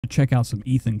check out some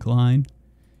Ethan Klein.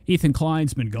 Ethan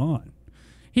Klein's been gone.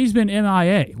 He's been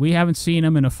MIA. We haven't seen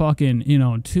him in a fucking,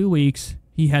 in 2 weeks.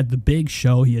 He had the big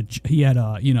show. He had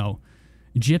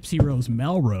Gypsy Rose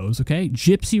Melrose, okay?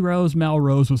 Gypsy Rose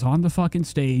Melrose was on the fucking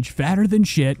stage, fatter than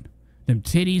shit, them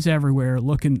titties everywhere,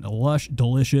 looking lush,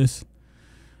 delicious.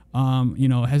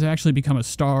 Has actually become a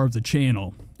star of the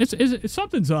channel. It's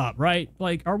something's up, right?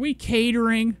 Like, are we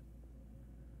catering?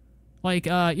 Like,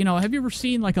 have you ever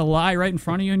seen, like, a lie right in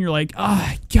front of you and you're like,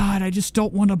 oh, God, I just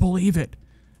don't want to believe it.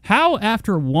 How,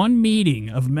 after one meeting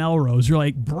of Melrose, you're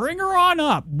like, bring her on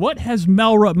up. What has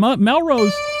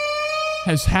Melrose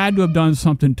has had to have done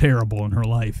something terrible in her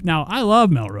life. Now, I love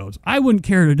Melrose. I wouldn't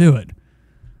care to do it.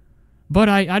 But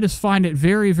I just find it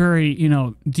very, very,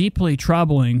 deeply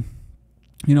troubling,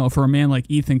 for a man like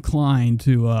Ethan Klein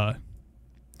to,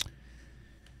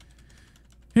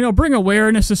 bring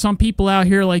awareness to some people out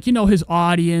here, like, his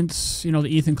audience, the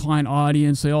Ethan Klein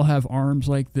audience, they all have arms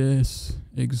like this,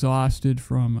 exhausted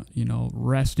from,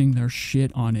 resting their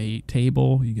shit on a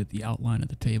table. You get the outline of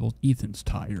the table. Ethan's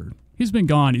tired. He's been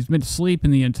gone. He's been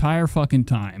sleeping the entire fucking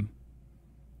time.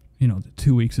 The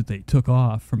 2 weeks that they took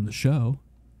off from the show.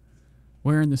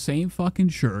 Wearing the same fucking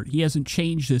shirt. He hasn't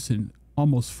changed this in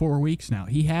almost 4 weeks now.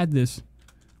 He had this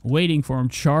waiting for him,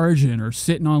 charging or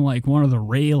sitting on like one of the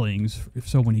railings.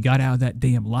 So when he got out of that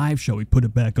damn live show, he put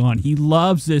it back on. He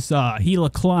loves this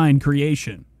Gila Klein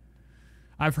creation.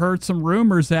 I've heard some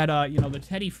rumors that, the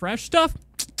Teddy Fresh stuff,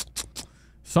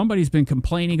 somebody's been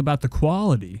complaining about the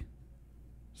quality.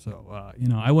 So,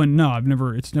 I wouldn't know.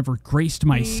 It's never graced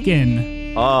my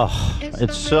skin. Oh,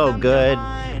 it's so good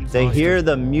to hear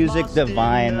the music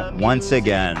divine once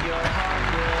again.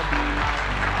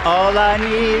 All I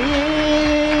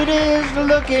need is to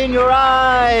look in your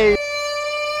eyes.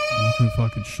 You can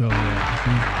fucking show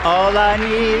that. All I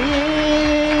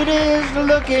need is to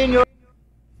look in your...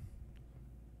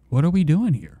 What are we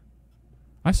doing here?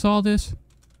 I saw this.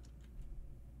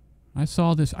 I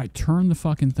turned the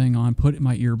fucking thing on, put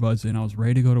my earbuds in. I was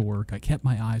ready to go to work. I kept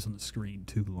my eyes on the screen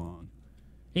too long.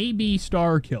 AB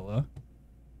Star Killer.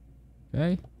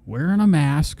 Okay? Wearing a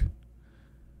mask.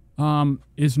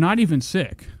 Is not even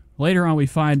sick. Later on, we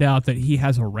find out that he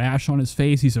has a rash on his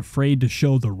face. He's afraid to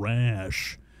show the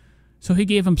rash. So he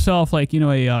gave himself, like,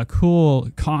 a cool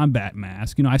combat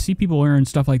mask. I see people wearing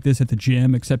stuff like this at the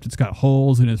gym, except it's got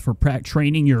holes and it's for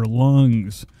training your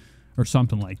lungs or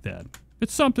something like that.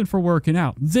 It's something for working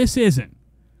out. This isn't.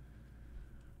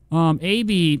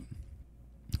 AB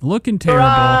looking terrible.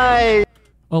 Right.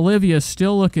 Olivia's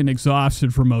still looking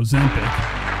exhausted from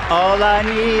Ozempic. All I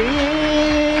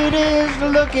need is to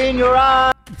look in your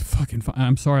eyes.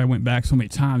 I'm sorry I went back so many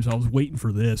times. I was waiting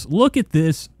for this. Look at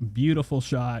this beautiful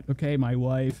shot. Okay, my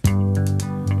wife. Come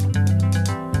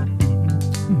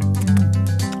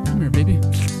here, baby.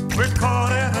 We're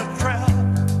caught in a trap.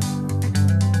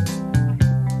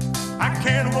 I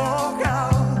can't walk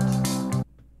out.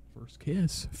 First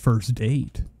kiss. First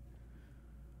date.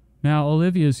 Now,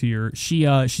 Olivia's here.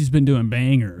 She's been doing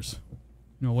bangers.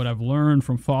 What I've learned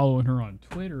from following her on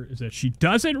Twitter is that she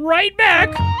doesn't write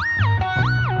back.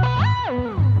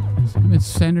 I've been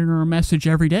sending her a message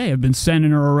every day. I've been sending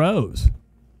her a rose.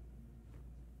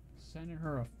 Sending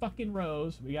her a fucking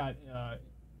rose. We got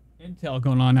intel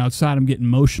going on outside. I'm getting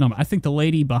motion on. I think the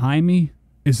lady behind me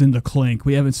is in the clink.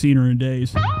 We haven't seen her in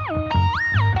days.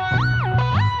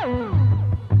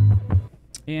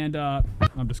 And,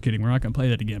 I'm just kidding. We're not going to play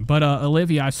that again. But,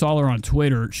 Olivia, I saw her on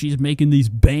Twitter. She's making these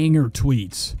banger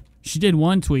tweets. She did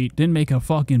one tweet, didn't make a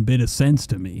fucking bit of sense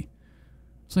to me.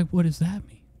 It's like, what does that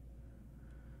mean?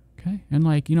 Okay. And,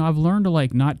 like, I've learned to,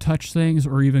 like, not touch things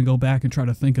or even go back and try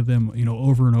to think of them,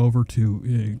 over and over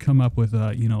to come up with,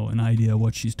 an idea of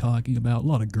what she's talking about. A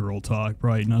lot of girl talk,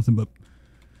 probably nothing but,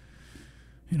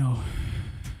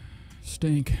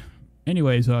 stink.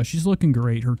 Anyways, she's looking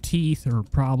great. Her teeth are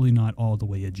probably not all the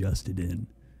way adjusted in.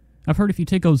 I've heard if you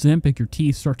take Ozempic, your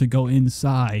teeth start to go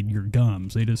inside your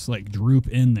gums. They just, like, droop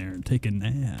in there and take a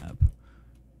nap.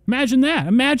 Imagine that.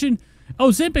 Imagine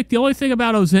Ozempic. The only thing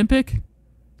about Ozempic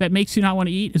that makes you not want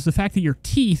to eat is the fact that your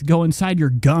teeth go inside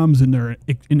your gums and they're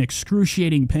in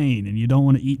excruciating pain, and you don't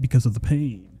want to eat because of the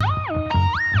pain.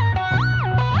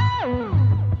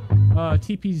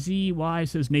 TPZY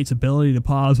says Nate's ability to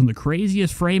pause on the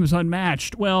craziest frame is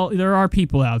unmatched. Well, there are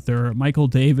people out there. Michael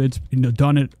David's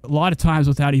done it a lot of times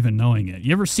without even knowing it.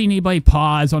 You ever seen anybody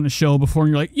pause on a show before and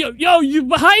you're like, yo, you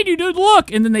behind you, dude,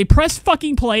 look! And then they press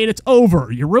fucking play and it's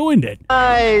over. You ruined it.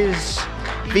 Eyes.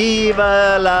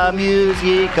 Viva la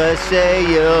musica, say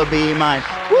you'll be mine.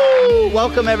 Woo!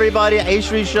 Welcome everybody.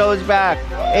 A3 show is back.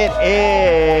 It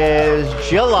is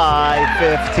July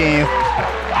 15th.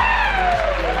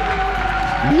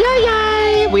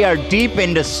 Yay! We are deep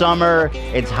into summer.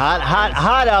 It's hot, hot,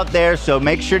 hot out there, so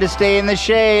make sure to stay in the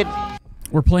shade.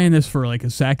 We're playing this for like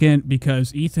a second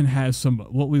because Ethan has some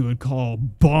what we would call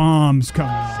bombs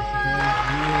coming out.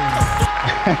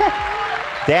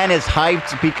 Dan is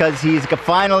hyped because he's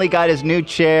finally got his new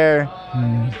chair.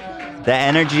 The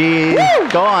energy. Woo!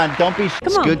 Go on, don't be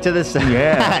scoot to the side.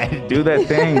 Yeah, do that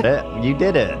thing. You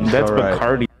did it. That's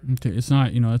Bacardi. It's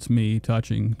not, it's me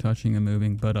touching and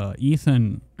moving, but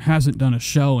Ethan hasn't done a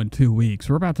show in 2 weeks.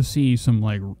 We're about to see some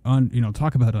like,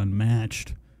 talk about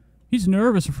unmatched. He's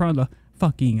nervous in front of the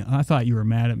fucking. I thought you were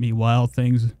mad at me. Wild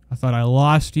things. I thought I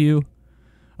lost you.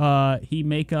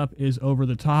 Makeup is over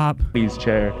the top. Please,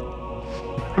 chair.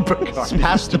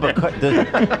 Pass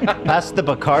the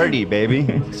Bacardi, baby.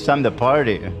 It's time to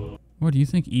party. What do you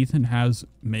think? Ethan has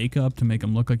makeup to make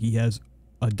him look like he has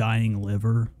a dying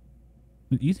liver.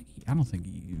 You think? I don't think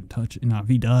he can touch it. Now, if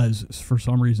he does, for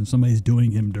some reason, somebody's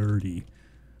doing him dirty.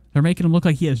 They're making him look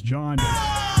like he has jaundice.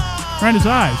 Right in his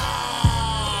eyes.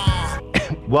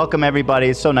 Welcome, everybody.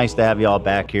 It's so nice to have you all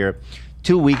back here.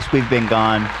 2 weeks we've been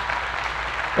gone.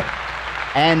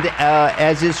 And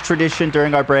as is tradition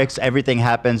during our breaks, everything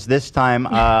happens. This time,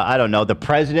 I don't know, the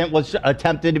president was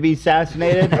attempted to be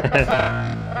assassinated.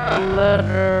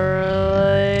 Literally.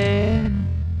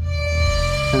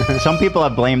 Some people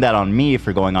have blamed that on me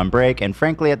for going on break, and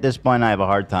frankly, at this point, I have a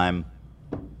hard time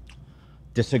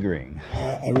disagreeing.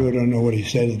 I really don't know what he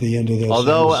said at the end of this.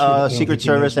 Although Secret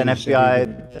Service and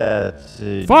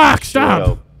FBI, fuck,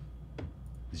 stop!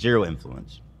 Zero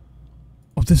influence.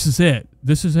 Oh, this is it.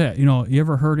 This is it. You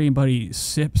ever heard anybody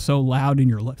sip so loud in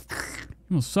your lip? He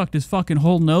almost sucked his fucking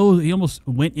whole nose. He almost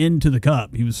went into the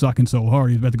cup. He was sucking so hard,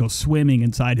 he was about to go swimming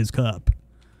inside his cup.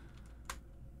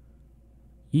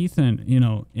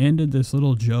 Ethan, ended this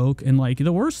little joke. And, like,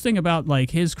 the worst thing about,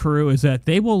 like, his crew is that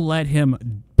they will let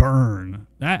him burn.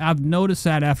 I've noticed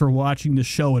that after watching the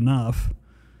show enough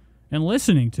and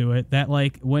listening to it, that,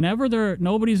 like, whenever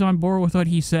nobody's on board with what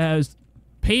he says,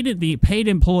 the paid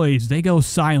employees, they go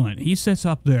silent. He sits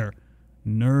up there,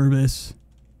 nervous,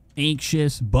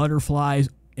 anxious, butterflies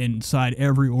inside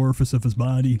every orifice of his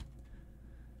body.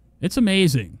 It's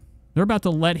amazing. They're about to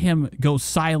let him go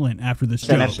silent after this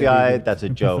joke. FBI, that's a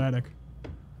joke. Pathetic.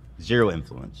 Zero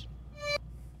influence.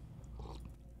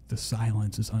 The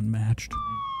silence is unmatched.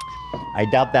 I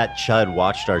doubt that Chud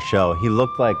watched our show. He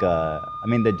looked like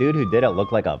the dude who did it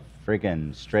looked like a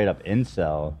freaking straight up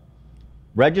incel.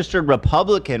 Registered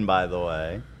Republican, by the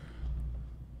way.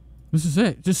 This is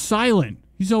it. Just silent.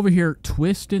 He's over here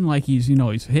twisting like he's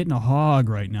hitting a hog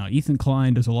right now. Ethan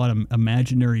Klein does a lot of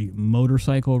imaginary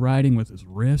motorcycle riding with his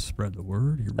wrist. Spread the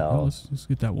word. Here we go. Let's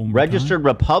get that one more Registered time.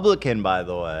 Republican, by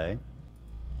the way.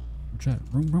 What's that?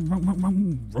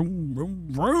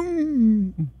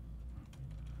 Vroom.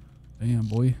 Damn,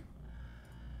 boy.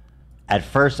 At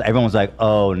first, everyone was like,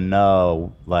 oh,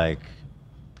 no. Like...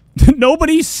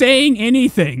 Nobody's saying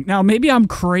anything. Now, maybe I'm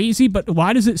crazy, but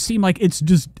why does it seem like it's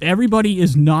just everybody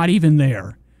is not even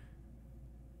there?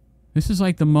 This is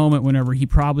like the moment whenever he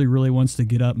probably really wants to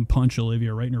get up and punch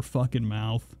Olivia right in her fucking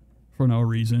mouth for no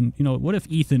reason. What if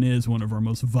Ethan is one of our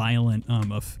most violent,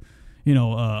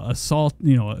 assault,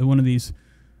 one of these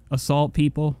assault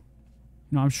people?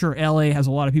 I'm sure LA has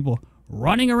a lot of people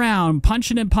running around,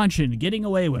 punching and getting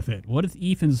away with it. What if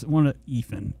Ethan is one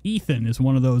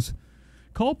of those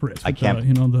culprits? I can't,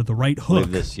 the right hook.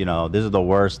 This, this is the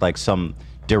worst. Like some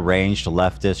deranged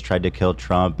leftist tried to kill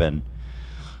Trump,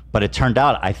 but it turned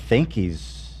out I think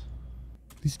he's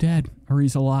dead or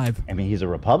he's alive. I mean, he's a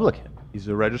Republican. He's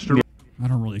a registered. I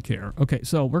don't really care. Okay,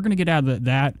 so we're gonna get out of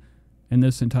that and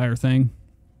this entire thing.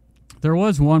 There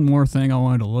was one more thing I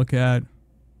wanted to look at.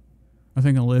 I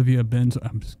think Olivia bends.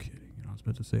 I'm just kidding. I was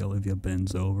about to say Olivia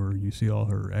bends over. You see all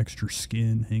her extra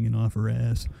skin hanging off her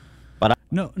ass. But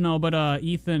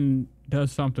Ethan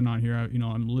does something on here.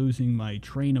 I'm losing my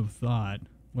train of thought.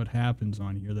 What happens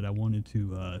on here that I wanted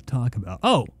to talk about?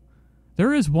 Oh,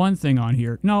 there is one thing on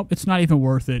here. No, it's not even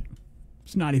worth it.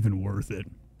 It's not even worth it.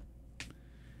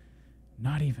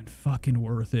 Not even fucking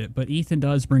worth it. But Ethan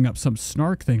does bring up some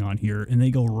snark thing on here, and they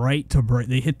go right to break.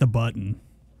 They hit the button.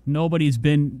 Nobody's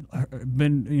been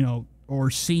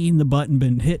or seen the button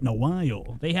been hit in a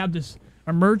while. They have this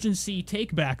emergency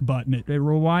take back button. It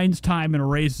rewinds time and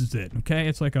erases it. Okay,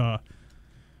 it's like a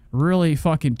really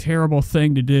fucking terrible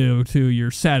thing to do to your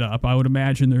setup. I would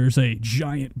imagine there's a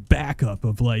giant backup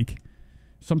of like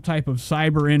some type of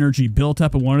cyber energy built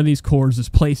up in one of these cores. This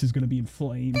place is going to be in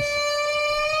flames.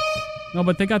 No,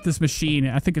 but they got this machine.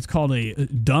 I think it's called a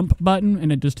dump button,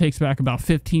 and it just takes back about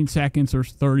 15 seconds or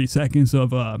 30 seconds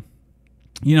of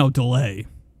delay.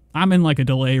 I'm in like a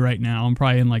delay right now. I'm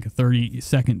probably in like a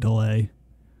 30-second delay.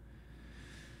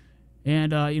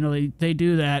 And, you know, they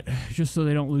do that just so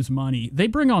they don't lose money. They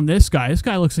bring on this guy. This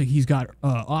guy looks like he's got he's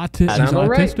all right?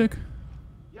 autistic.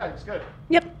 Yeah, it's good.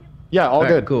 Yep. Yeah, all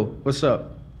good. Cool. What's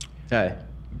up? Hey.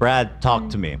 Brad, talk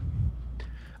to me.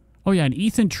 Oh, yeah, and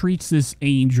Ethan treats this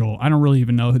angel. I don't really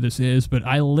even know who this is, but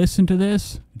I listen to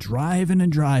this driving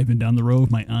and driving down the road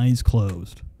with my eyes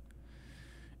closed.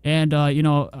 And, you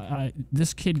know,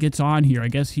 this kid gets on here. I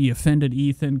guess he offended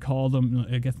Ethan, called him.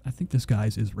 I think this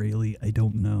guy's Israeli. I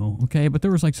don't know. Okay, but there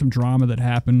was like some drama that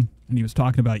happened, and he was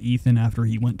talking about Ethan after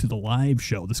he went to the live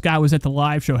show. This guy was at the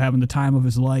live show having the time of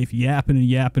his life, yapping and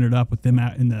yapping it up with them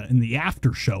out in the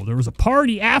after show. There was a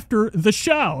party after the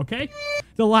show, okay?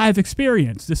 The live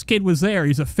experience. This kid was there.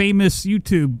 He's a famous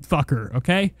YouTube fucker,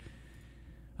 okay?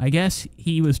 I guess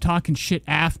he was talking shit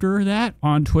after that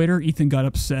on Twitter. Ethan got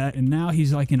upset, and now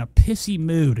he's like in a pissy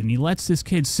mood, and he lets this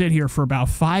kid sit here for about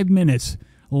 5 minutes,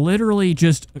 literally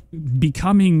just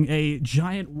becoming a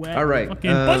giant wet All right.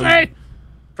 fucking pussy.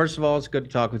 First of all, it's good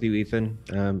to talk with you,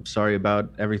 Ethan. Sorry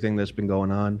about everything that's been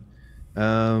going on.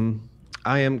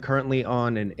 I am currently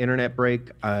on an internet break.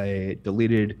 I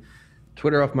deleted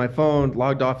Twitter off my phone,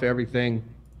 logged off everything.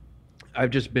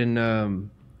 I've just been...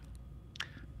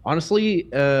 honestly,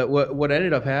 what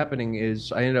ended up happening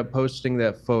is I ended up posting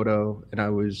that photo, and I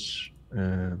was...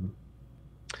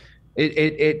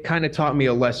 it kind of taught me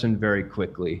a lesson very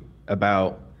quickly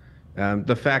about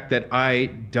the fact that I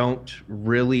don't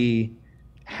really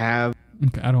have...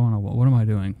 Okay, I don't want to... What am I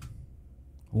doing?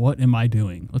 What am I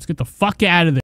doing? Let's get the fuck out of there.